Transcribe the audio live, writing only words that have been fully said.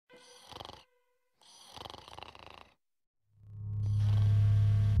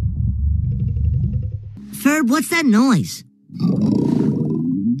Ferb, what's that noise?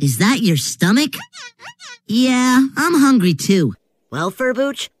 Is that your stomach? Yeah, I'm hungry too. Well,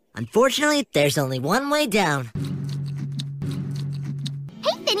 Ferbooch, unfortunately, there's only one way down.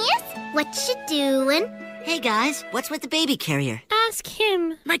 Hey, Phineas, what you doing? Hey guys, what's with the baby carrier? Ask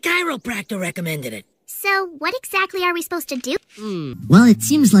him. My chiropractor recommended it. So, what exactly are we supposed to do? Well, it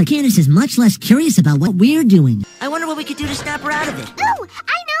seems like Candace is much less curious about what we're doing. I wonder what we could do to snap her out of it. Ooh, I know!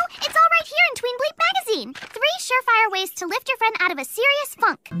 It's all right here in Tween Bleep Magazine. 3 surefire ways to lift your friend out of a serious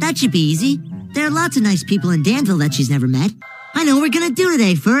funk. That should be easy. There are lots of nice people in Danville that she's never met. I know what we're gonna do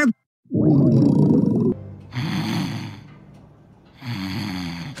today, Ferb.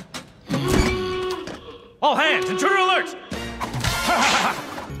 All hands, intruder alert!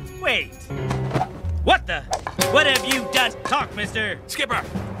 Wait. What the? What have you done? Talk, mister. Skipper,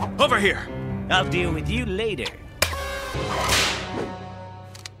 over here. I'll deal with you later.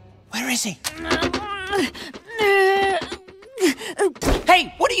 Where is he?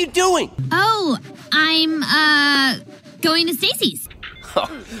 Hey, what are you doing? Oh, I'm, going to Stacy's.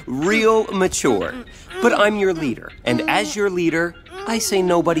 Real mature. But I'm your leader, and as your leader, I say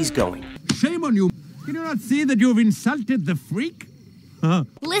nobody's going. Shame on you. Can you not see that you have insulted the freak?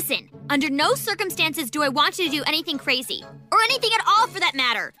 Listen, under no circumstances do I want you to do anything crazy. Or anything at all for that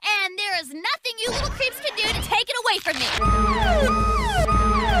matter. And there is nothing you little creeps can do to take it away from me.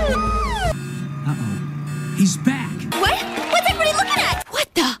 Uh-oh. He's back. What? What's everybody looking at? What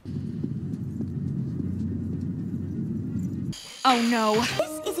the? Oh no.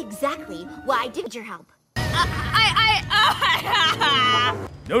 This is exactly why I did your help.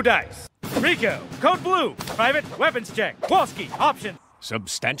 No dice. Rico, code blue. Private weapons check. Wolski, option.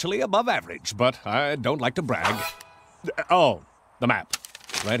 Substantially above average, but I don't like to brag. Oh, the map.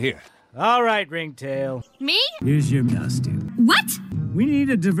 Right here. All right, Ringtail. Me? Here's your costume. What? We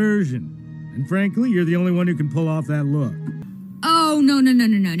need a diversion. And frankly, you're the only one who can pull off that look. Oh, no.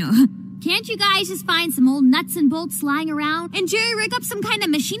 Can't you guys just find some old nuts and bolts lying around and jerry-rig up some kind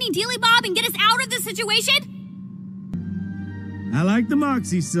of machiny dealy-bob and get us out of this situation? I like the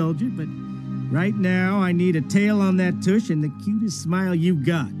moxie, soldier, but right now I need a tail on that tush and the cutest smile you've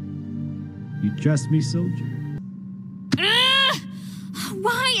got. You trust me, soldier?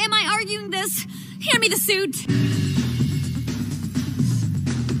 Why am I arguing this? Hand me the suit.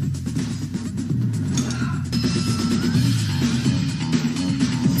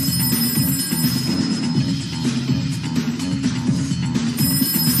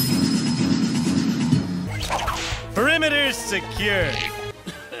 Perimeter's secure.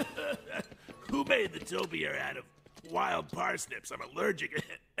 Who made the topiary out of wild parsnips? I'm allergic,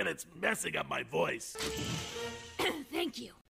 and it's messing up my voice. Thank you.